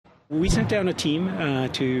We sent down a team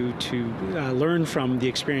to learn from the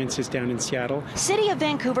experiences down in Seattle. City of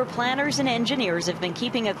Vancouver planners and engineers have been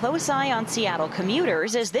keeping a close eye on Seattle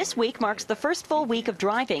commuters as this week marks the first full week of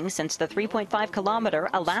driving since the 3.5-kilometer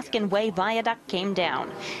Alaskan Way viaduct came down.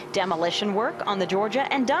 Demolition work on the Georgia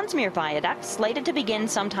and Dunsmuir viaduct slated to begin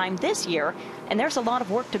sometime this year, and there's a lot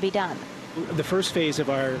of work to be done. The first phase of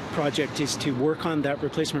our project is to work on that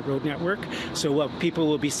replacement road network. So what people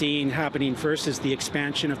will be seeing happening first is the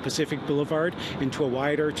expansion of Pacific Boulevard into a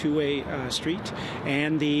wider two-way street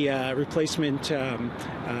and the replacement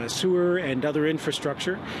sewer and other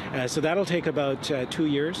infrastructure. So that'll take about 2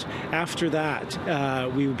 years. After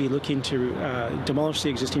that, we will be looking to demolish the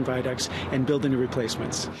existing viaducts and build the new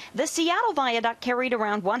replacements. The Seattle viaduct carried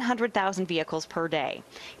around 100,000 vehicles per day.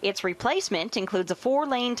 Its replacement includes a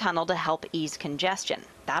 4-lane tunnel to help ease congestion.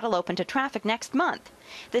 That'll open to traffic next month.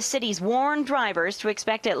 The city's warned drivers to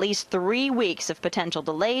expect at least 3 weeks of potential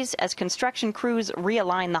delays as construction crews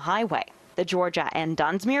realign the highway. The Georgia and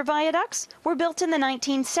Dunsmuir viaducts were built in the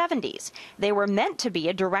 1970s. They were meant to be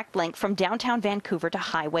a direct link from downtown Vancouver to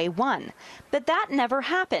Highway 1. But that never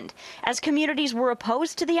happened, as communities were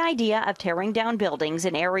opposed to the idea of tearing down buildings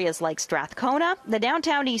in areas like Strathcona, the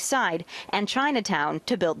downtown east side, and Chinatown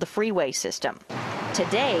to build the freeway system.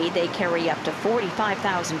 Today, they carry up to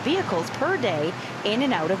 45,000 vehicles per day in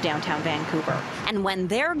and out of downtown Vancouver. And when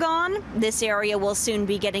they're gone, this area will soon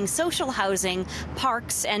be getting social housing,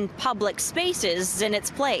 parks, and public spaces in its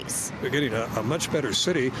place. We're getting a much better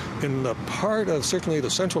city in the part of certainly the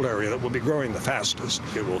central area that will be growing the fastest.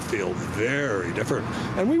 It will feel very different.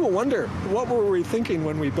 And we will wonder, what were we thinking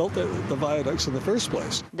when we built the viaducts in the first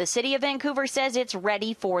place? The City of Vancouver says it's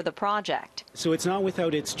ready for the project. So it's not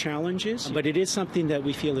without its challenges, but it is something that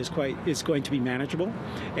we feel is going to be manageable.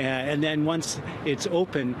 And then once it's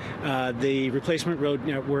open, the replacement road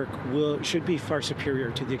network should be far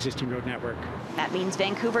superior to the existing road network. That means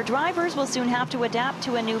Vancouver drivers will soon have to adapt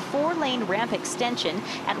to a new 4-lane ramp extension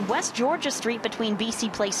at West Georgia Street between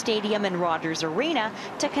BC Place Stadium and Rogers Arena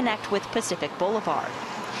to connect with Pacific Boulevard.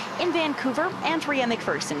 In Vancouver, Andrea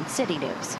Macpherson, City News.